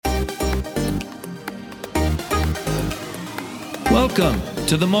Welcome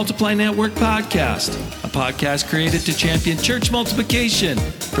to the Multiply Network Podcast, a podcast created to champion church multiplication,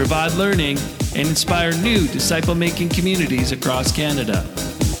 provide learning, and inspire new disciple-making communities across Canada.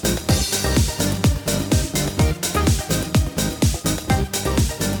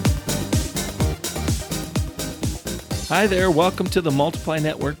 Hi there, welcome to the Multiply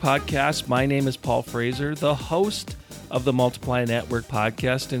Network Podcast. My name is Paul Fraser, the host of the Multiply Network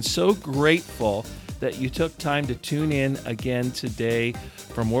Podcast, and so grateful that you took time to tune in again today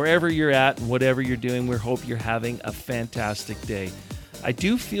from wherever you're at and whatever you're doing. We hope you're having a fantastic day. I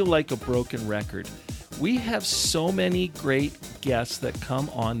do feel like a broken record. We have so many great guests that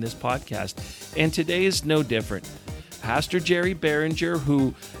come on this podcast, and today is no different. Pastor Jerry Beringer,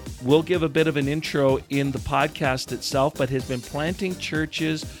 who will give a bit of an intro in the podcast itself, but has been planting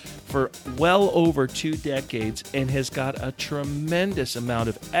churches for well over 2 decades and has got a tremendous amount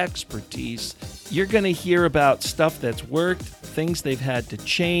of expertise. You're going to hear about stuff that's worked, things they've had to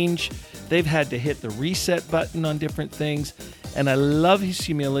change. They've had to hit the reset button on different things. And I love his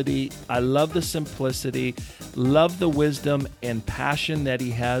humility. I love the simplicity, love the wisdom and passion that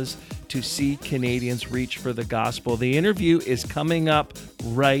he has to see Canadians reach for the gospel. The interview is coming up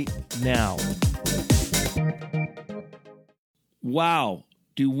right now. Wow.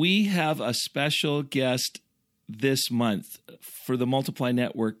 Do we have a special guest this month for the Multiply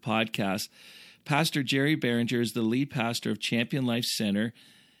Network podcast? Pastor Jerry Beringer is the lead pastor of Champion Life Center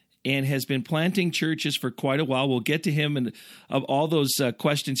and has been planting churches for quite a while. We'll get to him and of all those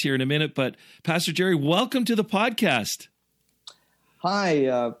questions here in a minute. But Pastor Jerry, welcome to the podcast.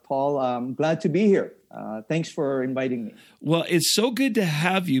 Hi, Paul. I'm glad to be here. Thanks for inviting me. Well, it's so good to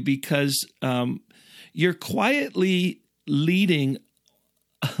have you because you're quietly leading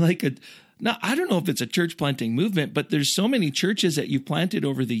I don't know if it's a church planting movement, but there's so many churches that you've planted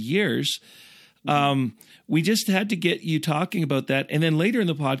over the years. We just had to get you talking about that. And then later in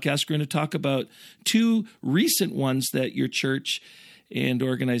the podcast, we're going to talk about 2 recent ones that your church and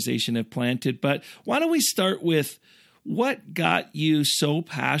organization have planted. But why don't we start with what got you so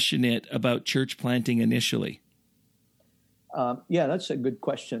passionate about church planting initially? Yeah, that's a good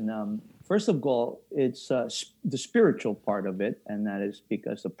question. First of all, it's the spiritual part of it, and that is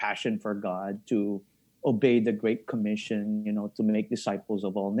because the passion for God to obey the Great Commission, to make disciples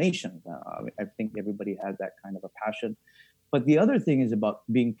of all nations. I think everybody has that kind of a passion. But the other thing is about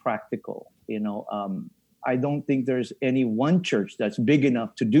being practical. I don't think there's any one church that's big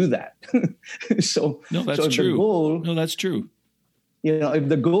enough to do that. No, that's true. That's true. If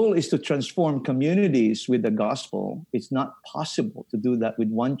the goal is to transform communities with the gospel, it's not possible to do that with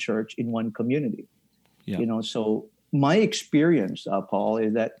one church in one community. Yeah. So my experience, Paul,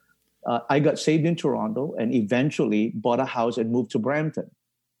 is that I got saved in Toronto and eventually bought a house and moved to Brampton.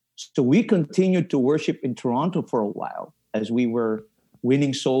 So we continued to worship in Toronto for a while as we were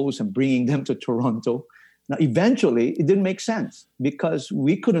winning souls and bringing them to Toronto. Now, eventually, it didn't make sense because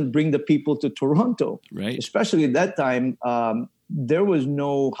we couldn't bring the people to Toronto. Right. Especially at that time, there was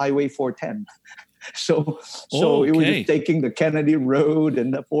no Highway 410. So it was just taking the Kennedy Road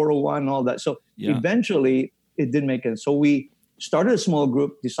and the 401 and all that. So Eventually, it didn't make sense. So we started a small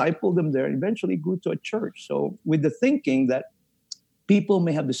group, discipled them there, and eventually grew to a church. So with the thinking that people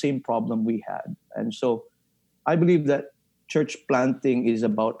may have the same problem we had. And so I believe that church planting is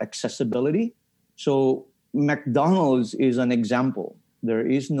about accessibility. So McDonald's is an example. There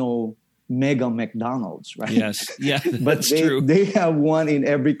is no mega McDonald's, right? Yes, yeah, but true. They have one in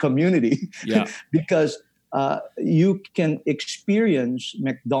every community. Yeah, because you can experience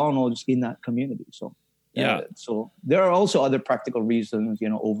McDonald's in that community. So so there are also other practical reasons,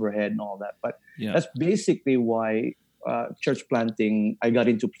 overhead and all that. But that's basically why church planting. I got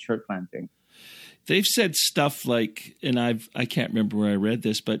into church planting. They've said stuff like, and I can't remember where I read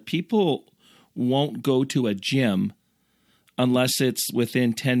this, but people won't go to a gym unless it's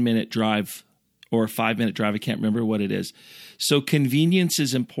within 10-minute drive or a 5-minute drive. I can't remember what it is. So convenience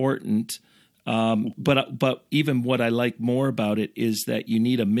is important. But even what I like more about it is that you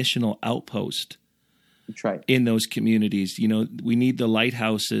need a missional outpost. That's right. In those communities. We need the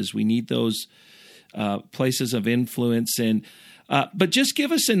lighthouses. We need those places of influence. And but just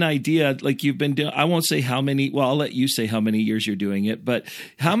give us an idea, like you've been doing. I won't say how many. Well, I'll let you say how many years you're doing it. But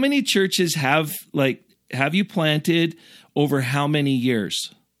how many churches have you planted over how many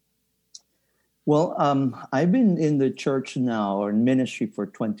years? Well, I've been in the church now or in ministry for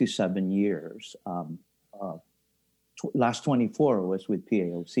 27 years. Last 24 was with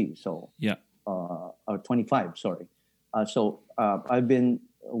PAOC. So or 25, sorry. I've been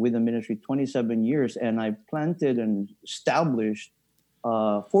with the ministry 27 years, and I've planted and established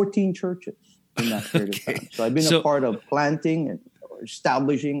 14 churches. in that period of time. So I've been a part of planting and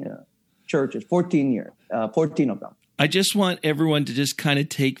establishing churches, 14 of them. I just want everyone to just kind of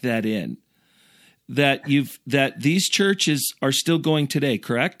take that in, that these churches are still going today,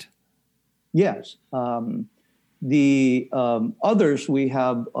 correct? Yes. The others we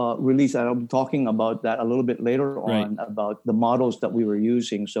have released, and I'm talking about that a little bit later on, about the models that we were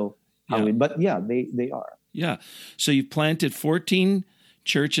using. So, they are. Yeah. So you've planted 14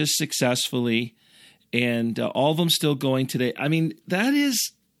 churches successfully, and all of them still going today. I mean, that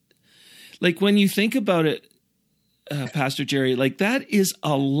is, like, when you think about it, Pastor Jerry, like, that is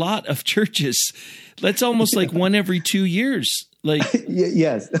a lot of churches. That's almost like one every 2 years. Like,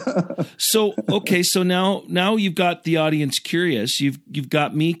 yes. So now you've got the audience curious. You've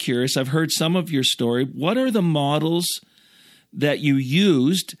got me curious. I've heard some of your story. What are the models that you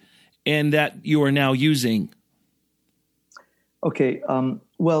used and that you are now using? Okay.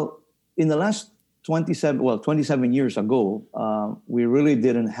 Well, in the last 27 years ago, we really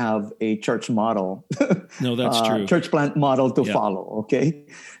didn't have a church model. No, that's true. Church plant model to follow. Okay.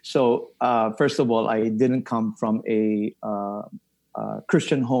 So, first of all, I didn't come from a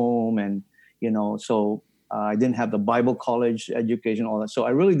Christian home, and, so I didn't have the Bible college education, all that. So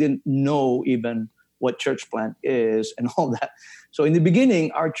I really didn't know even what church plant is and all that. So in the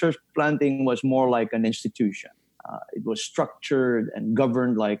beginning, our church planting was more like an institution. It was structured and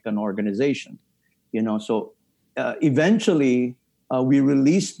governed like an organization. So eventually we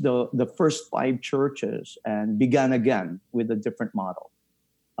released the first 5 churches and began again with a different model.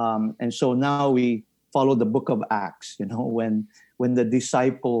 And so now we follow the book of Acts, when the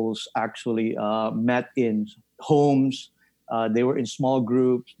disciples actually met in homes, they were in small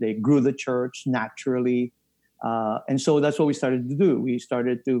groups, they grew the church naturally. And so that's what we started to do. We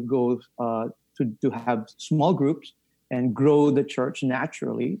started to go to have small groups and grow the church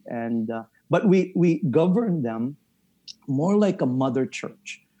naturally. And but we govern them more like a mother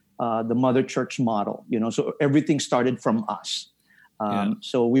church, the mother church model. So everything started from us.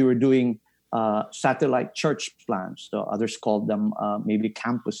 So we were doing satellite church plants. So others called them maybe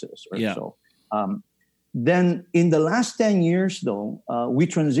campuses or so. Then in the last 10 years, though, we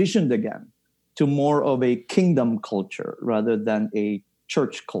transitioned again to more of a kingdom culture rather than a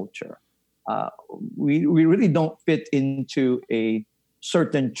church culture. We really don't fit into a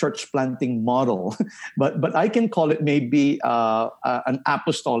certain church planting model, but I can call it maybe an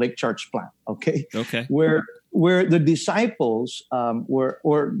apostolic church plant. Okay. Where the disciples where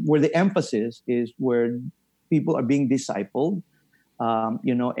the emphasis is where people are being discipled,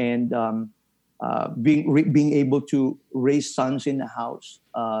 being able to raise sons in the house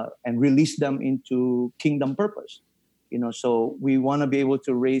and release them into kingdom purpose. So we want to be able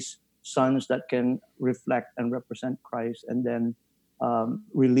to raise sons that can reflect and represent Christ, and then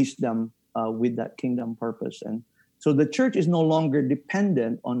release them with that kingdom purpose. And so the church is no longer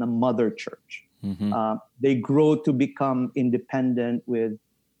dependent on a mother church. Mm-hmm. They grow to become independent with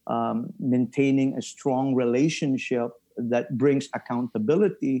maintaining a strong relationship that brings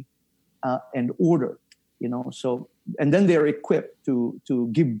accountability and order. So, and then they're equipped to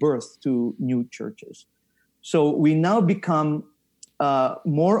give birth to new churches. So we now become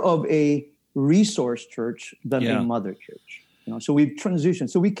more of a resource church than a mother church. So we've transitioned.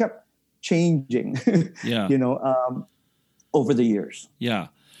 So we kept changing, over the years. Yeah.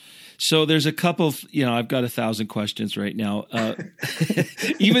 So there's a couple of, I've got 1,000 questions right now.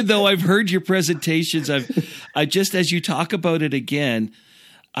 Even though I've heard your presentations, I just, as you talk about it again,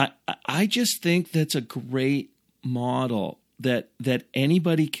 I just think that's a great model that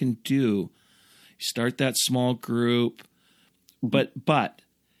anybody can do. Start that small group, but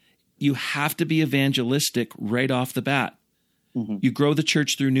you have to be evangelistic right off the bat. Mm-hmm. You grow the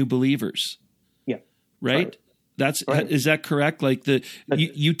church through new believers. Yeah. Right? Is that correct? Like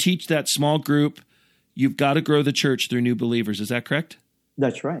you teach that small group, you've got to grow the church through new believers. Is that correct?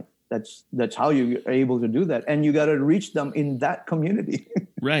 That's right. That's how you are able to do that. And you got to reach them in that community.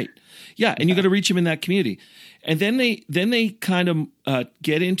 Right. Yeah. And you got to reach them in that community. And then they kind of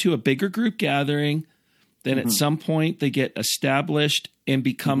get into a bigger group gathering. Then at some point they get established and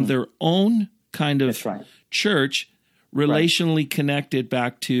become their own kind of church, relationally connected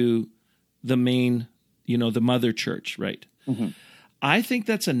back to the main, the mother church. Right. Mm-hmm. I think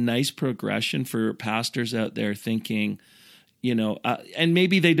that's a nice progression for pastors out there thinking, and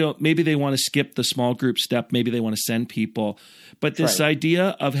maybe they want to skip the small group step. Maybe they want to send people, but this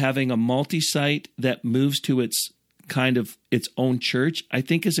idea of having a multi-site that moves to its kind of its own church, I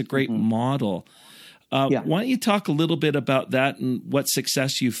think is a great model. Why don't you talk a little bit about that and what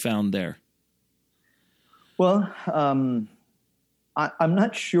success you found there? Well, I'm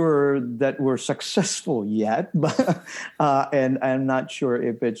not sure that we're successful yet, but and I'm not sure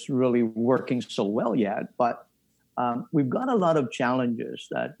if it's really working so well yet. But we've got a lot of challenges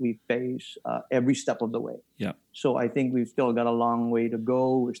that we face every step of the way. Yeah. So I think we've still got a long way to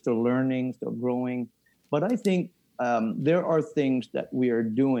go. We're still learning, still growing. But I think there are things that we are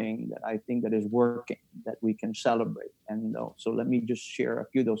doing that I think that is working, that we can celebrate. And so let me just share a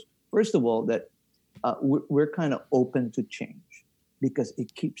few of those. First of all, that we're kind of open to change, because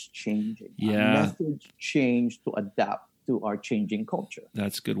it keeps changing. Yeah. Our methods change to adapt to our changing culture.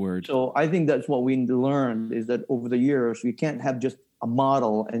 That's a good word. So I think that's what we learned, is that over the years, we can't have just a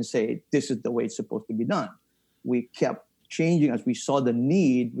model and say, this is the way it's supposed to be done. We kept changing as we saw the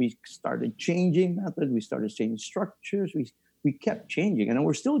need. We started changing methods. We started changing structures. We kept changing, and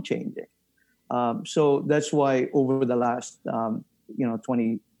we're still changing. So that's why over the last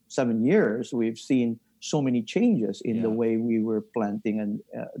 27 years, we've seen so many changes in the way we were planting and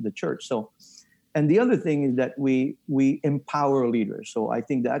the church. So, and the other thing is that we empower leaders. So I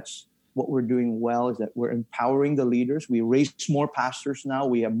think that's what we're doing well, is that we're empowering the leaders. We raise more pastors now.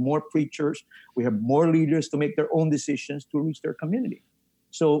 We have more preachers. We have more leaders to make their own decisions to reach their community.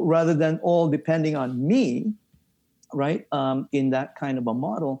 So rather than all depending on me, right, in that kind of a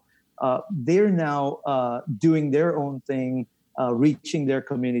model, they're now doing their own thing, reaching their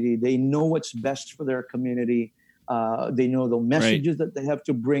community. They know what's best for their community. They know the messages that they have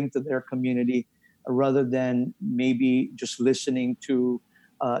to bring to their community, rather than maybe just listening to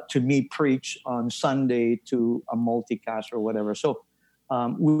me preach on Sunday to a multicast or whatever. So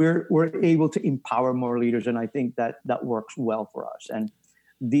we're able to empower more leaders, and I think that works well for us. And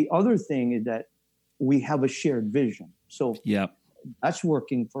the other thing is that we have a shared vision. So that's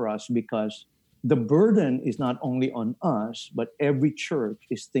working for us, because the burden is not only on us, but every church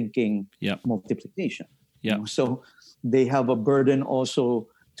is thinking multiplication. Yeah. So they have a burden also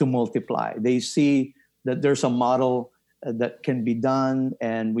to multiply. They see that there's a model that can be done,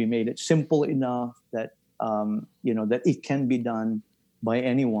 and we made it simple enough that that it can be done by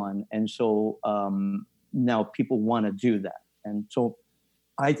anyone. And so now people want to do that. And so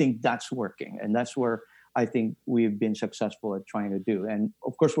I think that's working, and that's where I think we've been successful at trying to do. And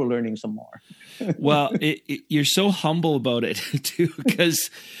of course, we're learning some more. Well, you're so humble about it too,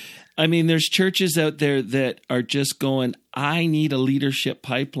 because I mean, there's churches out there that are just going, I need a leadership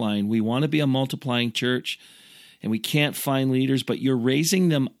pipeline. We want to be a multiplying church, and we can't find leaders, but you're raising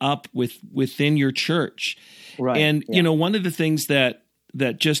them up within your church. Right. And, one of the things that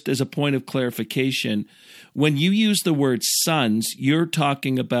just as a point of clarification, when you use the word sons, you're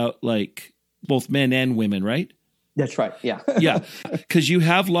talking about like both men and women, right? That's right. Yeah. Yeah. Because you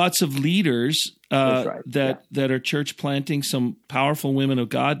have lots of leaders right. that are church planting, some powerful women of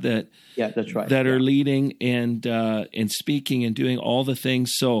God that that's right. that are leading and speaking and doing all the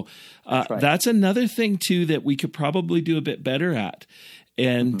things. So that's another thing too that we could probably do a bit better at,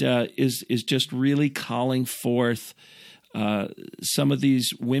 and is just really calling forth some of these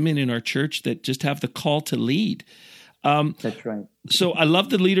women in our church that just have the call to lead. That's right. So I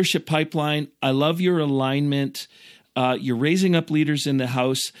love the leadership pipeline. I love your alignment. You're raising up leaders in the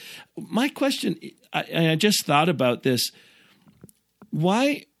house. My question, I just thought about this.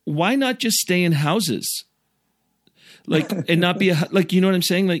 Why not just stay in houses? Like, and not be like, you know what I'm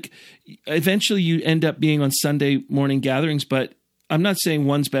saying? Like, eventually you end up being on Sunday morning gatherings, but I'm not saying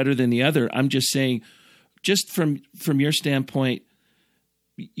one's better than the other. I'm just saying, just from your standpoint,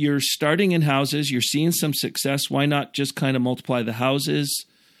 you're starting in houses, you're seeing some success. Why not just kind of multiply the houses?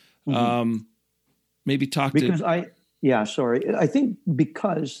 Maybe talk because I think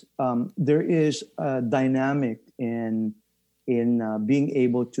because there is a dynamic in being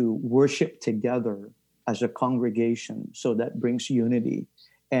able to worship together as a congregation. So that brings unity,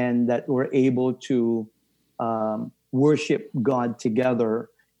 and that we're able to worship God together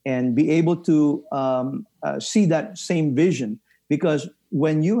and be able to see that same vision. Because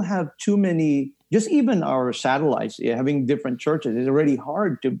when you have too many, just even our satellites, having different churches, it's already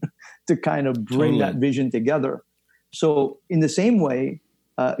hard to kind of bring that vision together. So in the same way,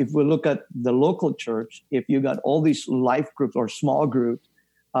 if we look at the local church, if you got all these life groups or small groups,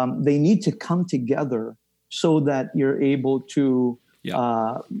 they need to come together so that you're able to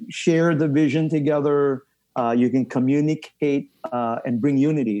share the vision together. You can communicate and bring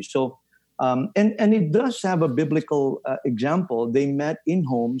unity. So, and it does have a biblical example. They met in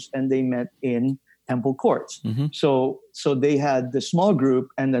homes and they met in temple courts. Mm-hmm. So they had the small group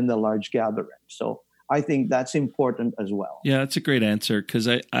and then the large gathering. So I think that's important as well. Yeah, that's a great answer, because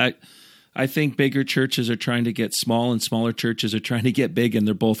I think bigger churches are trying to get small, and smaller churches are trying to get big, and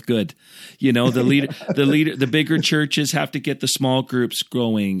they're both good. The bigger churches have to get the small groups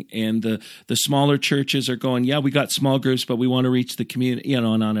going, and the smaller churches are going, yeah, we got small groups, but we want to reach the community, and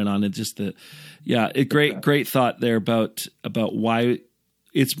on and on. It's just great thought there about why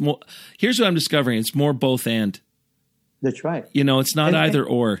it's more. Here's what I'm discovering: it's more both and. That's right. It's not either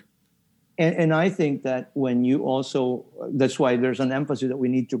or. And I think that when you also, that's why there's an emphasis that we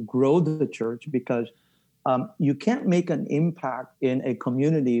need to grow the church, because you can't make an impact in a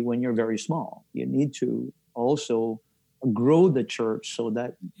community when you're very small. You need to also grow the church so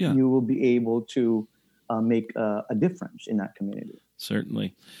that you will be able to make a difference in that community.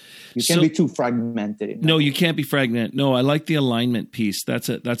 Certainly. You can't be too fragmented. No, you can't be fragmented. No, I like the alignment piece. That's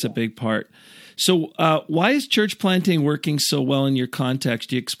a big part. So why is church planting working so well in your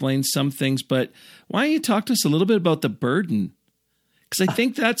context? You explained some things, but why don't you talk to us a little bit about the burden? Because I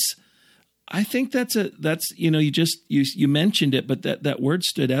think you mentioned it, but that word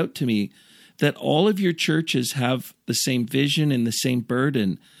stood out to me, that all of your churches have the same vision and the same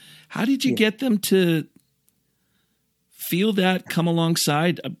burden. How did you get them to feel that, come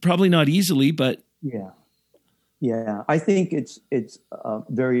alongside? Probably not easily, but yeah, I think it's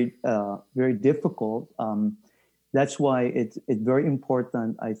very very difficult. That's why it's very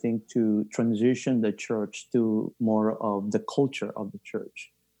important, I think, to transition the church to more of the culture of the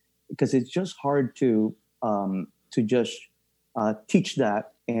church, because it's just hard to just teach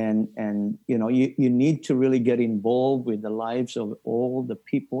that, and you need to really get involved with the lives of all the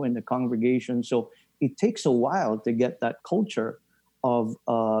people in the congregation. So it takes a while to get that culture of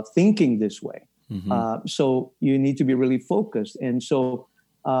thinking this way. Mm-hmm. So you need to be really focused. And so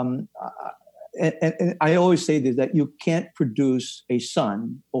and I always say this, that you can't produce a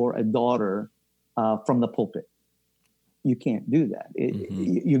son or a daughter from the pulpit. You can't do that.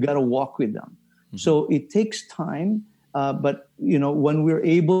 You got to walk with them. Mm-hmm. So it takes time. But, when we're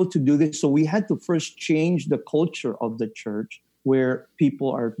able to do this, so we had to first change the culture of the church, where people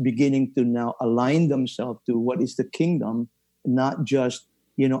are beginning to now align themselves to what is the kingdom, not just,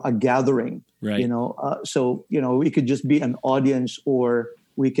 a gathering. Right. So we could just be an audience, or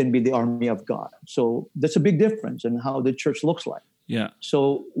we can be the army of God. So that's a big difference in how the church looks like. Yeah.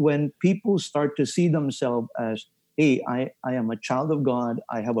 So when people start to see themselves as, hey, I am a child of God,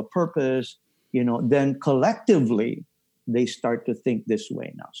 I have a purpose, then collectively they start to think this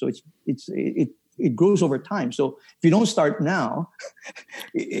way now. So it grows over time. So if you don't start now,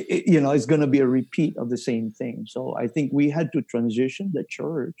 it's going to be a repeat of the same thing. So I think we had to transition the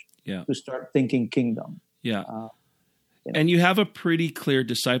church to start thinking kingdom. Yeah. And you have a pretty clear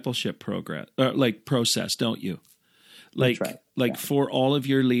discipleship program, process, don't you? For all of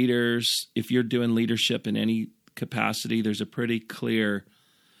your leaders, if you're doing leadership in any capacity, there's a pretty clear.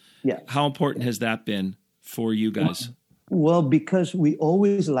 Yeah. How important has that been for you guys? Well, because we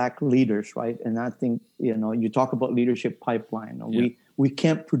always lack leaders, right? And I think, you talk about leadership pipeline. We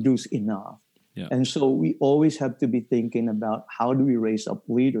can't produce enough. Yeah. And so we always have to be thinking about how do we raise up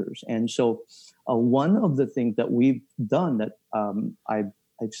leaders. And so one of the things that we've done that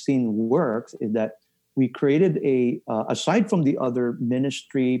I've seen works is that we created aside from the other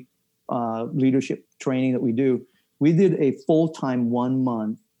ministry leadership training that we do, we did a full-time 1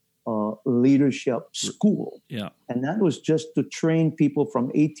 month leadership school. Yeah. And that was just to train people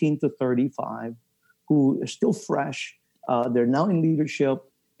from 18 to 35 who are still fresh. They're now in leadership,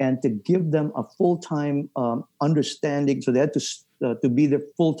 and to give them a full-time understanding. So they had to be there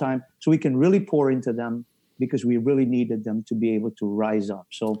full-time so we can really pour into them, because we really needed them to be able to rise up.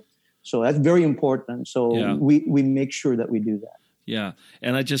 So that's very important. So we make sure that we do that. Yeah.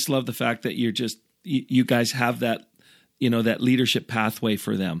 And I just love the fact that you guys have that, that leadership pathway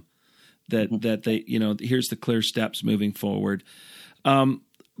for them. That they, here's the clear steps moving forward.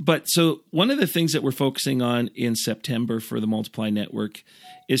 But so one of the things that we're focusing on in September for the Multiply Network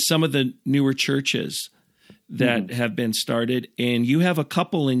is some of the newer churches that have been started. And you have a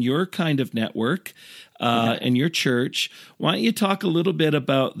couple in your kind of network in your church. Why don't you talk a little bit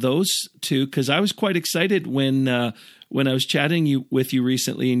about those two? Because I was quite excited when I was chatting with you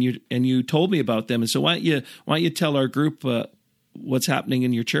recently, and you told me about them. And so why don't you tell our group what's happening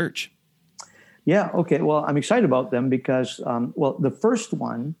in your church? Yeah, okay. Well, I'm excited about them because, the first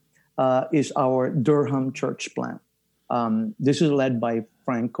one is our Durham church plant. This is led by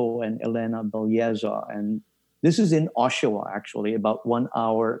Franco and Elena Beleza, and this is in Oshawa, actually, about 1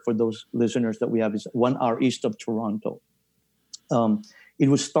 hour, for those listeners that we have, is 1 hour east of Toronto. It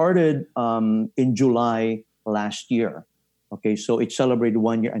was started in July last year. Okay, so it celebrated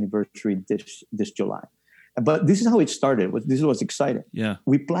 1 year anniversary this July. But this is how it started. This is what's exciting. Yeah.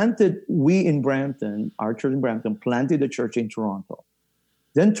 We in Brampton, our church in Brampton, planted a church in Toronto.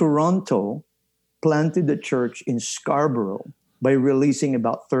 Then Toronto planted the church in Scarborough by releasing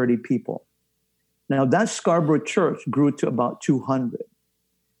about 30 people. Now that Scarborough church grew to about 200.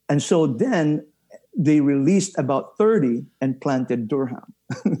 And so then they released about 30 and planted Durham.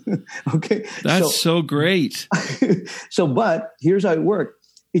 Okay. That's so great. But here's how it worked.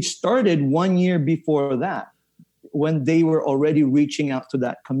 It started 1 year before that, when they were already reaching out to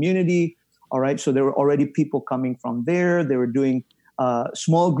that community. All right. So there were already people coming from there. They were doing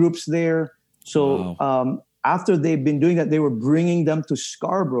small groups there. So after they've been doing that, they were bringing them to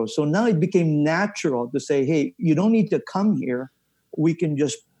Scarborough. So now it became natural to say, hey, you don't need to come here. We can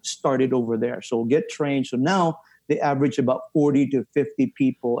just start it over there. So get trained. So now they average about 40 to 50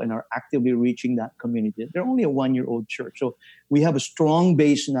 people and are actively reaching that community. They're only a 1-year-old church. So we have a strong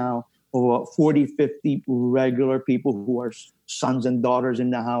base now of about 40, 50 regular people who are sons and daughters in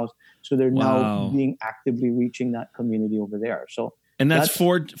the house. So they're now being actively reaching that community over there. So, and that's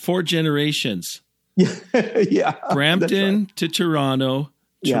four generations. Yeah. Brampton to Toronto,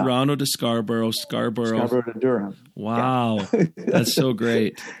 Toronto to Scarborough to Durham. Wow. That's so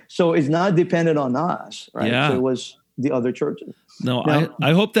great. So it's not dependent on us, right? Yeah. So it was the other churches. No,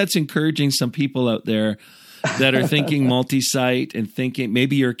 I hope that's encouraging some people out there that are thinking multi-site and thinking,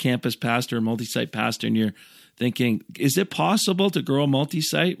 maybe you're a campus pastor, a multi-site pastor, and you're thinking, is it possible to grow a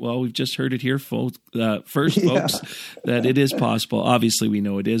multi-site? Well, we've just heard it here folks, that it is possible. Obviously, we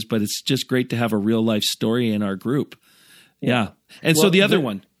know it is, but it's just great to have a real life story in our group. Yeah. And so the other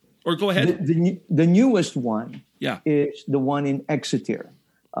one, or go ahead. The newest one is the one in Exeter.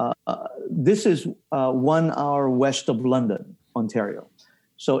 This is 1 hour west of London, Ontario.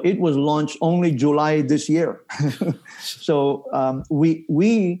 So it was launched only July this year. So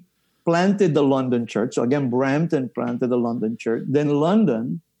we planted the London church. So again, Brampton planted the London church. Then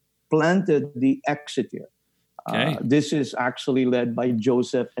London planted the Exeter. Okay. This is actually led by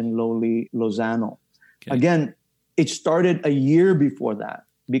Joseph and Loli Lozano. Okay. Again, it started a year before that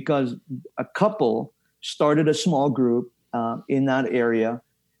because a couple started a small group in that area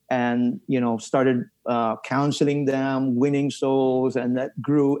and, started counseling them, winning souls, and that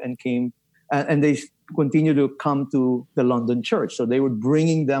grew and came. And they continue to come to the London church. So they were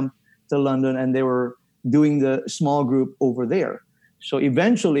bringing them to London and they were doing the small group over there. So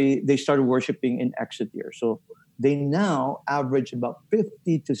eventually they started worshiping in Exeter. So they now average about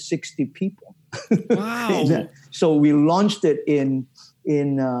 50 to 60 people. Wow. So we launched it in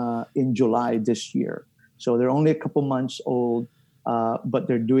July this year. So they're only a couple months old, but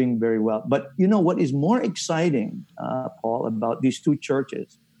they're doing very well. But what is more exciting, Paul, about these two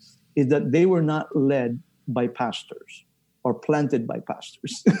churches is that they were not led by pastors or planted by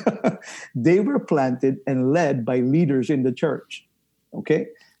pastors. They were planted and led by leaders in the church. Okay?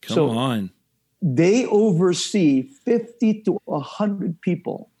 Come on. They oversee 50 to 100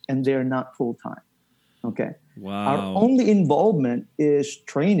 people and they're not full-time. Okay? Wow. Our only involvement is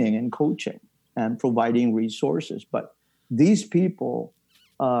training and coaching and providing resources. But these people,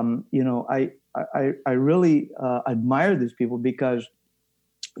 I really admire these people because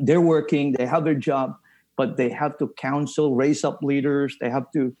they're working, they have their job, but they have to counsel, raise up leaders. They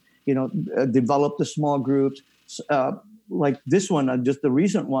have to, develop the small groups. Like this one, just the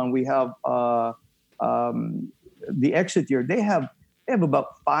recent one, we have the Exeter. They have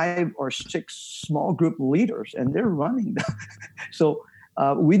about 5 or 6 small group leaders, and they're running them. So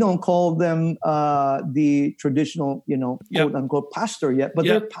we don't call them the traditional, quote unquote pastor yet, but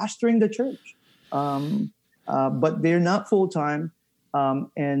they're pastoring the church. But they're not full time.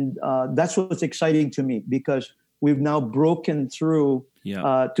 And that's what's exciting to me because we've now broken through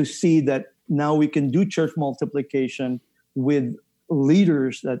to see that now we can do church multiplication with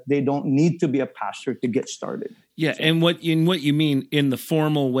leaders that they don't need to be a pastor to get started. Yeah, and what you mean in the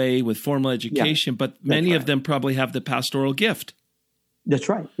formal way with formal education, but many of them probably have the pastoral gift. That's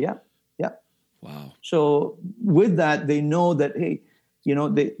right. Yeah. Wow. So with that, they know that, hey,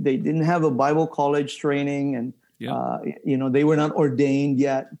 they didn't have a Bible college training and they were not ordained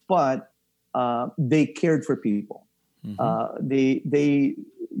yet, but they cared for people. They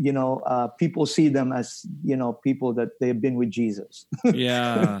people see them as, people that they've been with Jesus.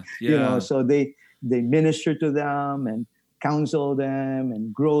 Yeah. So they minister to them and counsel them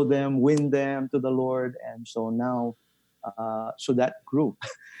and grow them, win them to the Lord. And so now, so that grew.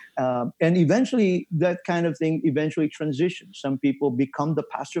 And eventually that kind of thing transitions. Some people become the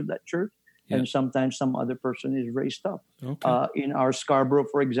pastor of that church. And sometimes some other person is raised up. Okay. In our Scarborough,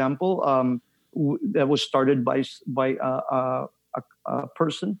 for example, that was started by a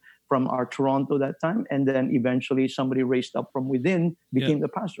person from our Toronto that time, and then eventually somebody raised up from within became the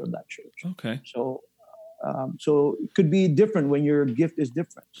pastor of that church. Okay. So it could be different when your gift is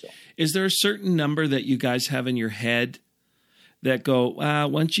different. So, is there a certain number that you guys have in your head that go,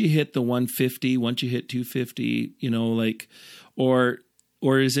 once you hit the 150, once you hit 250,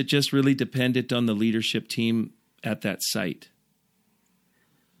 or is it just really dependent on the leadership team at that site?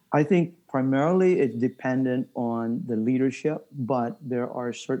 I think primarily it's dependent on the leadership, but there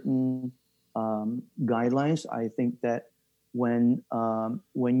are certain guidelines. I think that when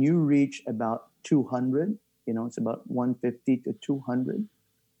you reach about 200, it's about 150 to 200.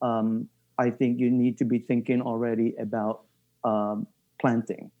 I think you need to be thinking already about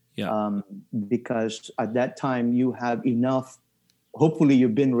planting, because at that time you have enough. Hopefully,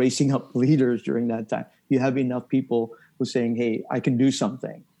 you've been raising up leaders during that time. You have enough people who are saying, "Hey, I can do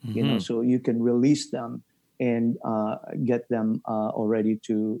something," so you can release them and get them already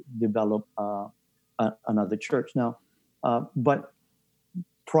to develop another church. Now, but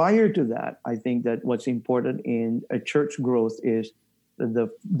prior to that, I think that what's important in a church growth is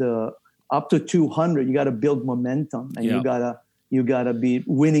the up to 200. You got to build momentum, and you gotta be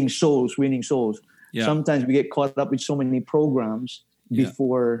winning souls. Yeah. Sometimes we get caught up with so many programs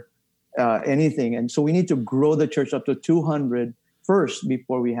before anything. And so we need to grow the church up to 200 first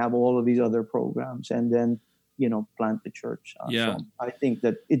before we have all of these other programs, and then, plant the church. So I think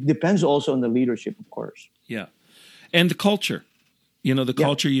that it depends also on the leadership, of course. Yeah. And the culture, the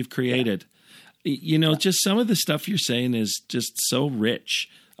culture you've created. Just some of the stuff you're saying is just so rich.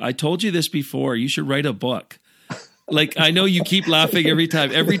 I told you this before. You should write a book. Like, I know you keep laughing every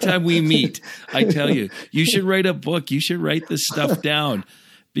time we meet. I tell you, you should write a book. You should write this stuff down,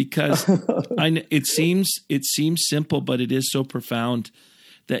 because it seems simple, but it is so profound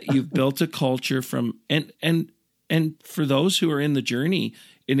that you've built a culture from, and for those who are in the journey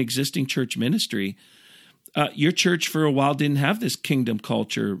in existing church ministry, your church for a while didn't have this kingdom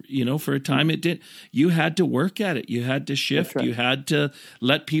culture. For a time it did. You had to work at it. You had to shift. Right. You had to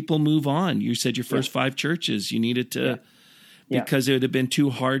let people move on. You said your first 5 churches, you needed to, because it would have been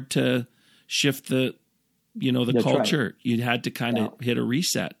too hard to shift the culture. Right. You had to kind of hit a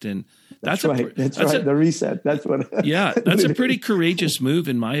reset, and that's right. The reset. That's what. That's a pretty courageous move,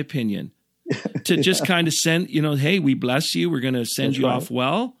 in my opinion, to just kind of send. Hey, we bless you. We're going to send you off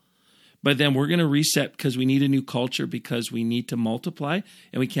well. But then we're going to reset because we need a new culture, because we need to multiply,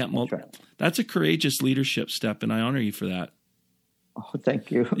 and we can't multiply. Right. That's a courageous leadership step, and I honor you for that. Oh,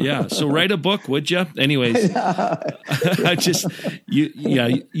 thank you. Yeah. So write a book, would you? Anyways, I just,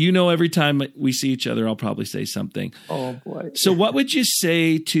 every time we see each other, I'll probably say something. Oh, boy. So what would you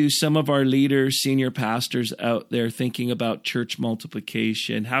say to some of our leaders, senior pastors out there thinking about church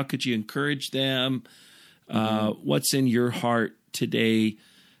multiplication? How could you encourage them? What's in your heart today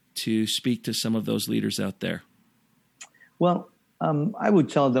to speak to some of those leaders out there? Well, I would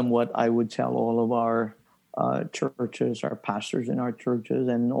tell them what I would tell all of our churches, our pastors in our churches,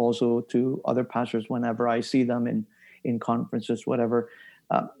 and also to other pastors whenever I see them in conferences, whatever.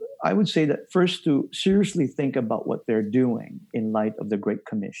 I would say that first, to seriously think about what they're doing in light of the Great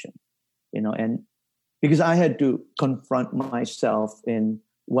Commission, and because I had to confront myself in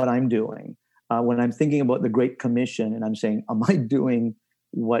what I'm doing when I'm thinking about the Great Commission, and I'm saying, am I doing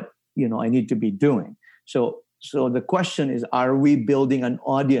what I need to be doing? So the question is, are we building an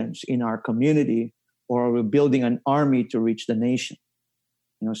audience in our community, or are we building an army to reach the nation?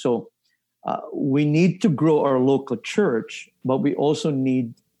 So we need to grow our local church, but we also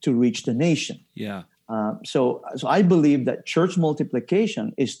need to reach the nation. Yeah. So I believe that church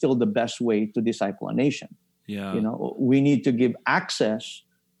multiplication is still the best way to disciple a nation. Yeah. We need to give access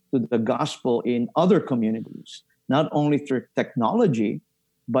to the gospel in other communities, not only through technology,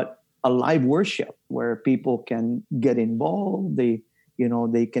 but a live worship where people can get involved. They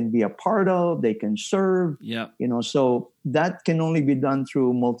can be a part of, they can serve. Yeah. So that can only be done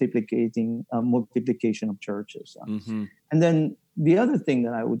through multiplication of churches. Mm-hmm. And then the other thing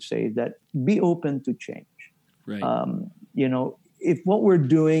that I would say is that be open to change. Right. If what we're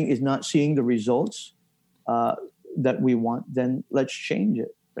doing is not seeing the results that we want, then let's change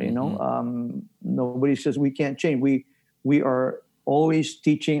it. Mm-hmm. Nobody says we can't change. We are always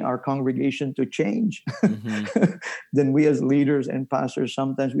teaching our congregation to change. Mm-hmm. Then we as leaders and pastors,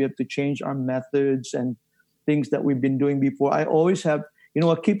 sometimes we have to change our methods and things that we've been doing before. I always have,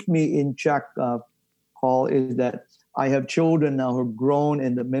 what keeps me in check, Paul, is that I have children now who are grown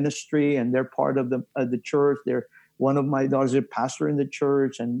in the ministry, and they're part of the church. One of my daughters is a pastor in the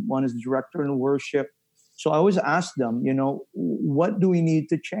church, and one is director in worship. So I always ask them, what do we need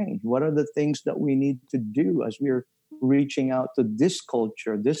to change? What are the things that we need to do as we're reaching out to this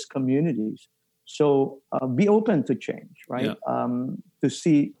culture, this communities. So be open to change, right? To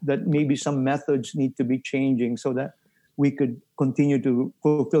see that maybe some methods need to be changing so that we could continue to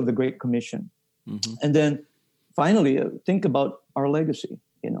fulfill the Great Commission. Mm-hmm. And then finally, think about our legacy,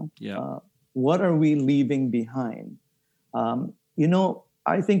 what are we leaving behind?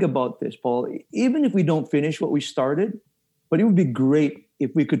 I think about this, Paul, even if we don't finish what we started, but it would be great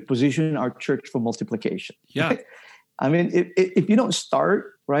if we could position our church for multiplication. Yeah. Right? I mean, if you don't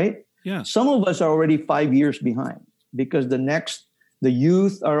start, right? Yeah. Some of us are already 5 years behind because the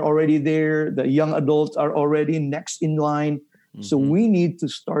youth are already there. The young adults are already next in line. Mm-hmm. So we need to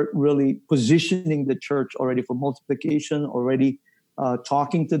start really positioning the church already for multiplication, already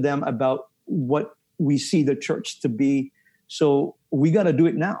talking to them about what we see the church to be. So we got to do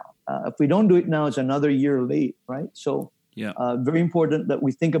it now. If we don't do it now, it's another year late, right? So very important that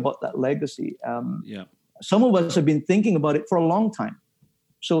we think about that legacy. Some of us have been thinking about it for a long time.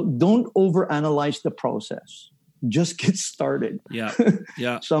 So don't overanalyze the process. Just get started.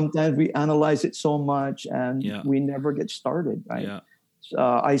 Yeah. Sometimes we analyze it so much and we never get started, right? Yeah.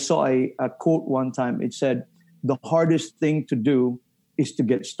 I saw a quote one time. It said, the hardest thing to do is to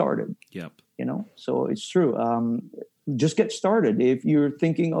get started. Yep. So it's true. Just get started. If you're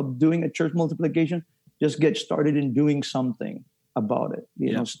thinking of doing a church multiplication, just get started in doing something about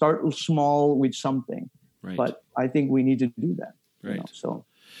it. Start small with something. Right. But I think we need to do that. Right. So.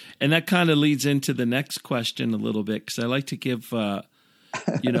 And that kind of leads into the next question a little bit, because I like to give, our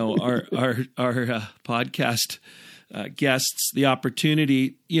podcast guests the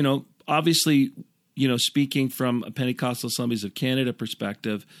opportunity, obviously, speaking from a Pentecostal Assemblies of Canada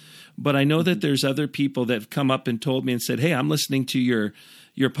perspective, but I know that there's other people that have come up and told me and said, hey, I'm listening to your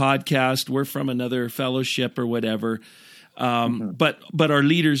podcast. We're from another fellowship or whatever. But are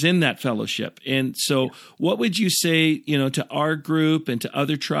leaders in that fellowship. And so what would you say, to our group and to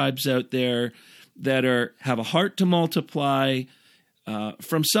other tribes out there that have a heart to multiply,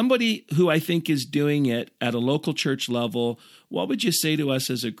 from somebody who I think is doing it at a local church level? What would you say to us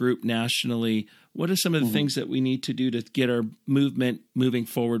as a group nationally? What are some of the things that we need to do to get our movement moving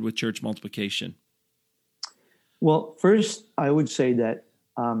forward with church multiplication? Well, first, I would say that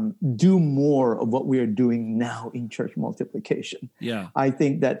do more of what we are doing now in church multiplication. Yeah. I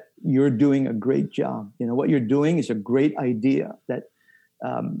think that you're doing a great job. What you're doing is a great idea that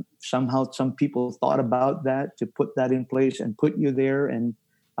somehow some people thought about that to put that in place and put you there. And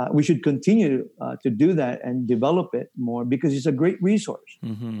we should continue to do that and develop it more because it's a great resource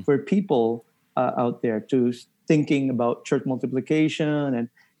for people out there to thinking about church multiplication, and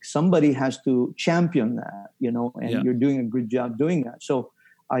somebody has to champion that, and you're doing a good job doing that. So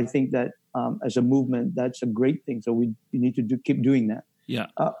I think that as a movement, that's a great thing. So we need to keep doing that. Yeah.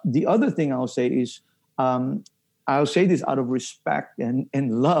 The other thing I'll say is, I'll say this out of respect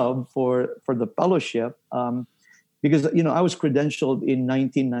and love for the fellowship, because I was credentialed in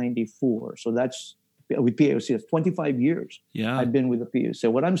 1994, so that's with PAOC. It's 25 years. Yeah. I've been with the PAOC. So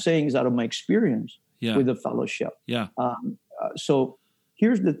what I'm saying is out of my experience with the fellowship. Yeah. So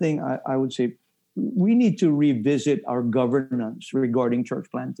here's the thing I would say. We need to revisit our governance regarding church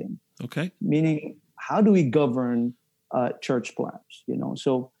planting. Okay. Meaning, how do we govern church plants?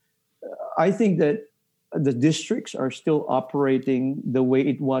 So I think that the districts are still operating the way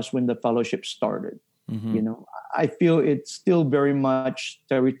it was when the fellowship started. Mm-hmm. I feel it's still very much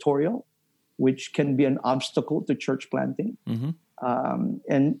territorial, which can be an obstacle to church planting. Mm-hmm.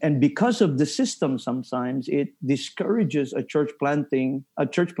 And because of the system, sometimes it discourages a church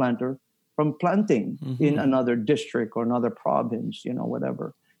planter from planting in another district or another province,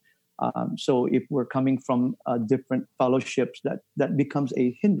 whatever. So if we're coming from different fellowships, that becomes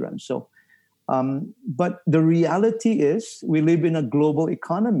a hindrance. So, but the reality is we live in a global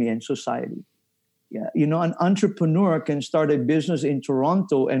economy and society. Yeah, an entrepreneur can start a business in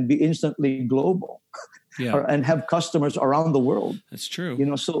Toronto and be instantly global, and have customers around the world. That's true.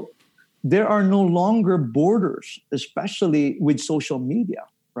 So there are no longer borders, especially with social media,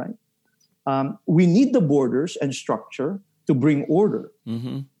 right? We need the borders and structure to bring order,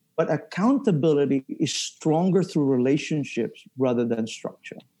 but accountability is stronger through relationships rather than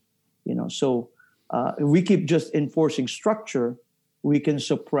structure. So if we keep just enforcing structure, we can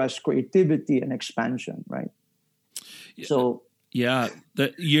suppress creativity and expansion, right? So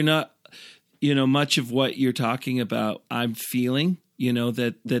that you're not, much of what you're talking about, I'm feeling,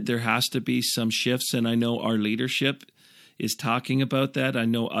 that there has to be some shifts, and I know our leadership is talking about that. I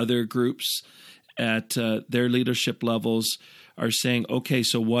know other groups at their leadership levels are saying, okay,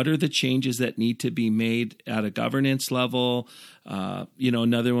 so what are the changes that need to be made at a governance level?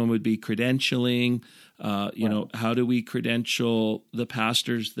 Another one would be credentialing. You know, how do we credential the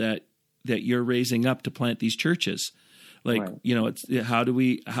pastors that you're raising up to plant these churches? Like, you know, it's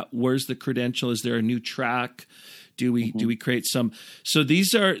where's the credential? Is there a new track? Do we create some? So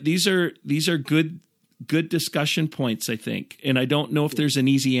these are good discussion points, I think. And I don't know if there's an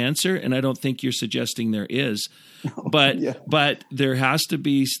easy answer, and I don't think you're suggesting there is, but there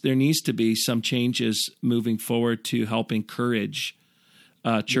needs to be some changes moving forward to help encourage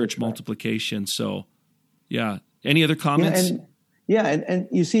church multiplication. So, yeah. Any other comments? And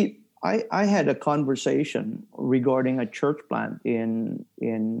you see, I had a conversation regarding a church plant in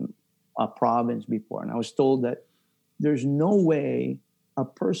a province before, and I was told that there's no way a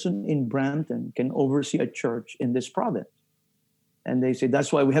person in Brampton can oversee a church in this province. And they say,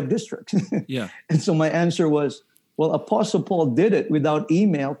 that's why we have districts. Yeah. And so my answer was, well, Apostle Paul did it without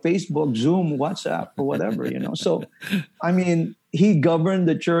email, Facebook, Zoom, WhatsApp, or whatever, you know. So, I mean, he governed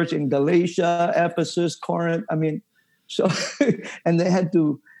the church in Galatia, Ephesus, Corinth. I mean, so, and they had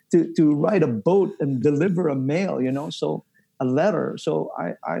to ride a boat and deliver a mail, you know, so a letter. So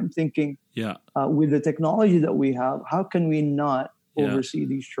I'm thinking, with the technology that we have, how can we not oversee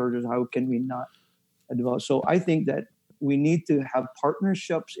these churches? How can we not develop? So I think that we need to have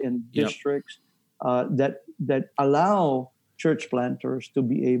partnerships in districts that allow church planters to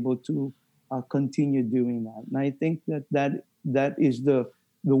be able to continue doing that. And I think that is the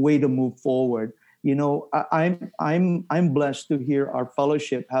way to move forward. You know, I'm blessed to hear our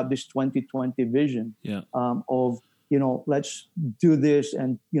fellowship have this 2020 vision of, you know, let's do this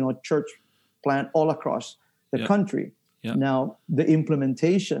and, you know, church plant all across the country. Yeah. Now, the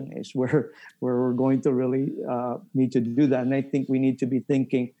implementation is where we're going to really need to do that. And I think we need to be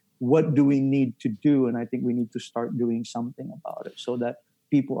thinking, what do we need to do? And I think we need to start doing something about it so that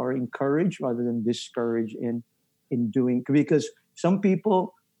people are encouraged rather than discouraged in doing. Because some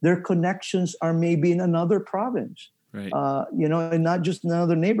people, their connections are maybe in another province, right? You know, and not just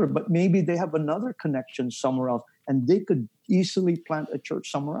another neighbor, but maybe they have another connection somewhere else, and they could easily plant a church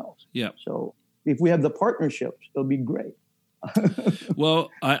somewhere else. Yeah. So if we have the partnerships, it'll be great.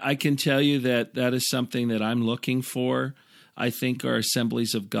 Well, I can tell you that is something that I'm looking for. I think our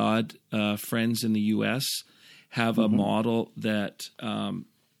Assemblies of God friends in the U.S. have a model that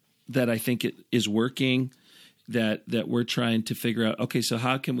I think it is working. That we're trying to figure out. Okay, so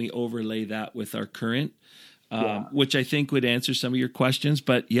how can we overlay that with our current, which I think would answer some of your questions.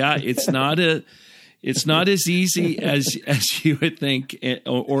 But yeah, it's not as easy as you would think,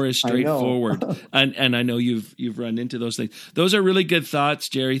 or as straightforward. And I know you've run into those things. Those are really good thoughts,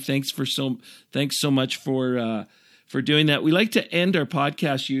 Jerry. Thanks so much for doing that. We like to end our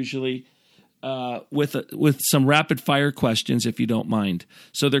podcast usually with some rapid fire questions, if you don't mind.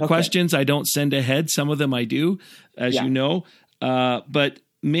 So they're questions I don't send ahead. Some of them I do, as you know. But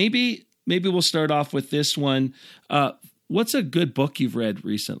maybe we'll start off with this one. What's a good book you've read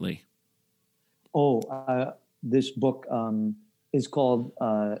recently? This book is called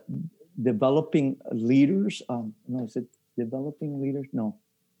Developing Leaders. No, is it Developing Leaders? No.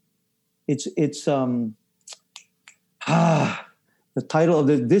 It's the title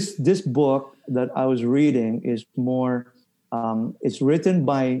of this book that I was reading is more. It's written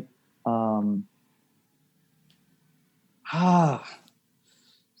by.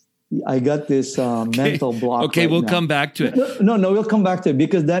 I got this mental block. Okay, we'll come back to it. No, we'll come back to it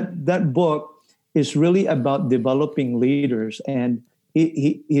because that book is really about developing leaders, and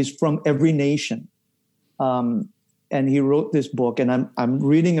he's from every nation, and he wrote this book, and I'm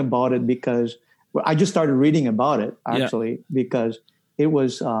reading about it because I just started reading about it actually because it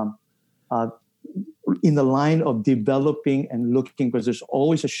was in the line of developing and looking, because there's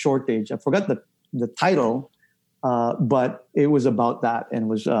always a shortage. I forgot the title, but it was about that, and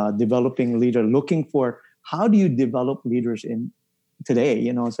was developing leader, looking for how do you develop leaders in today,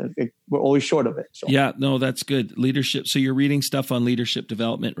 you know, so we're always short of it. So. Yeah, no, that's good. Leadership. So you're reading stuff on leadership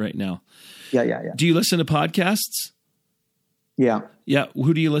development right now. Yeah. Do you listen to podcasts? Yeah. Yeah.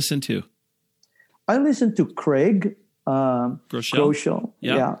 Who do you listen to? I listen to Craig Groeschel.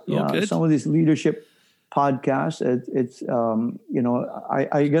 Yeah. Oh, some of these leadership podcasts. It's you know,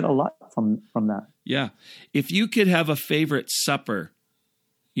 I get a lot from that. Yeah. If you could have a favorite supper,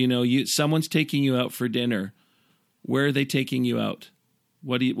 you know, someone's taking you out for dinner. Where are they taking you out?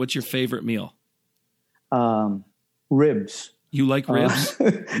 What's your favorite meal? Ribs. You like ribs?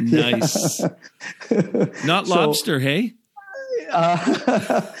 Nice. Not lobster, hey?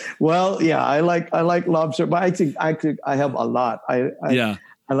 Well, yeah, I like lobster, but I think I have a lot. I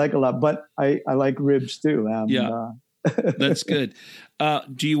like a lot, but I like ribs too. That's good.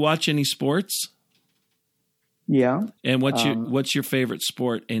 Do you watch any sports? Yeah. And what's your favorite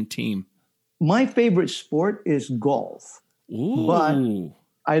sport and team? my favorite sport is golf. Ooh. But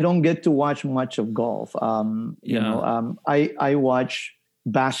I don't get to watch much of golf. I watch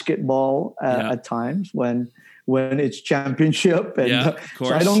basketball at times when it's championship, and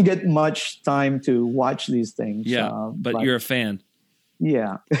so I don't get much time to watch these things. But you're a fan.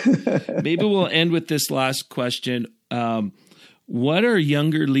 Yeah. Maybe we'll end with this last question. What are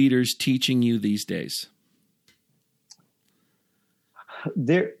younger leaders teaching you these days?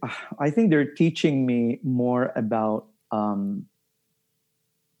 I think they're teaching me more about how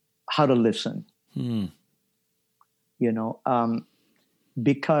to listen.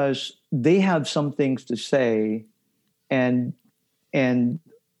 Because they have some things to say, and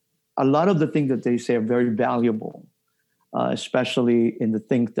a lot of the things that they say are very valuable, especially in the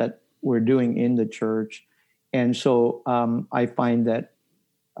things that we're doing in the church. And so I find that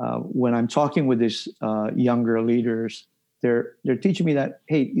when I'm talking with these younger leaders, they're teaching me that,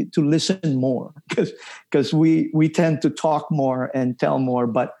 hey, to listen more, because we tend to talk more and tell more,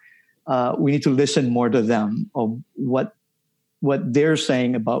 but we need to listen more to them of what they're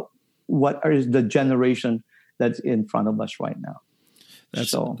saying about what is the generation that's in front of us right now.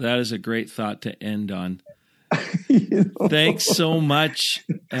 That is a great thought to end on. Thanks so much,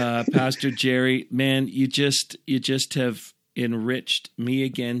 Pastor Jerry. Man, you just have enriched me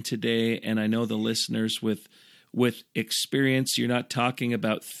again today, and I know the listeners with experience. You're not talking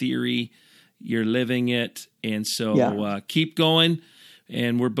about theory, you're living it. And so keep going,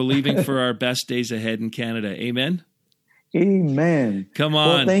 and we're believing for our best days ahead in Canada. Amen. Amen. Come on.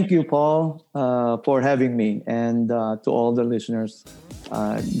 Well, thank you, Paul, for having me, and to all the listeners,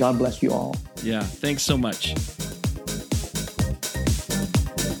 God bless you all. Yeah, thanks so much.